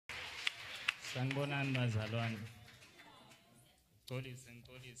Sanibonani bazalwane.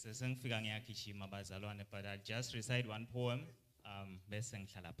 Ngixolise sengifika ngiyagijima bazalwane, but I'll just recite one poem bese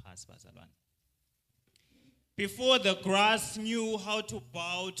ngihlala phansi bazalwane. Before the grass knew how to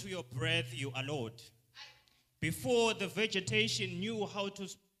bow to your breath, you are Lord. Before the vegetation knew how to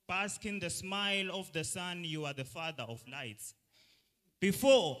bask in the smile of the sun, you are the Father of lights.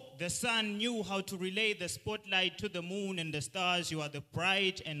 Before the sun knew how to relay the spotlight to the moon and the stars, you are the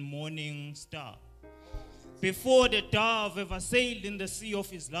bright and morning star. Before the dove ever sailed in the sea of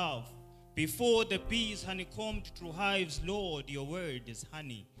his love, before the bees honeycombed through hives, Lord, your word is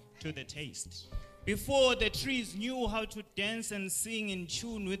honey to the taste. Before the trees knew how to dance and sing in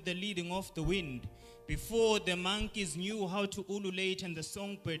tune with the leading of the wind, before the monkeys knew how to ululate and the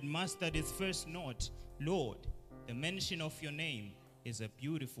songbird mastered its first note, Lord, the mention of your name is a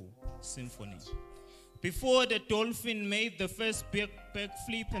beautiful symphony. Before the dolphin made the first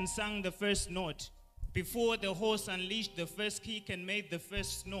backflip and sang the first note, before the horse unleashed the first kick and made the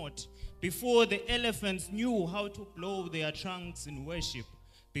first snort, before the elephants knew how to blow their trunks in worship,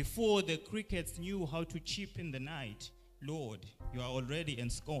 before the crickets knew how to chirp in the night, Lord, you are already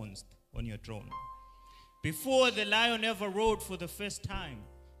ensconced on your throne. Before the lion ever roared for the first time,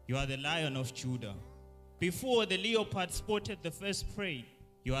 you are the Lion of Judah. Before the leopard spotted the first prey,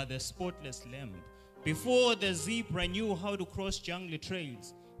 you are the spotless lamb. Before the zebra knew how to cross jungle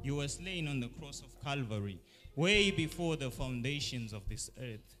trails, you were slain on the cross of Calvary, way before the foundations of this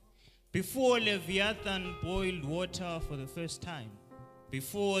earth. Before Leviathan boiled water for the first time,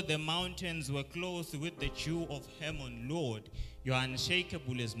 before the mountains were clothed with the dew of Hermon, Lord, you are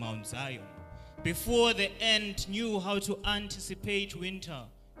unshakable as Mount Zion. Before the ant knew how to anticipate winter,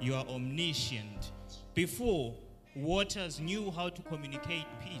 you are omniscient. Before waters knew how to communicate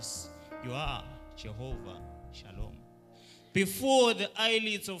peace, you are Jehovah Shalom. Before the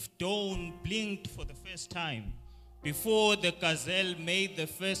eyelids of dawn blinked for the first time, before the gazelle made the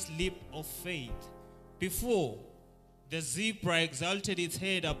first leap of faith, before the zebra exalted its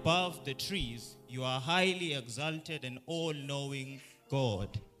head above the trees, you are highly exalted and all-knowing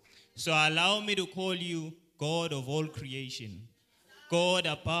God. So allow me to call you God of all creation, God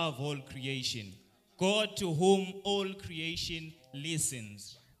above all creation, God to whom all creation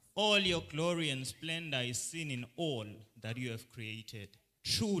listens. All your glory and splendor is seen in all that you have created.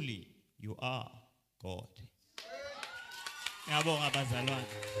 Truly, you are God. Ngiyabonga bazalwane.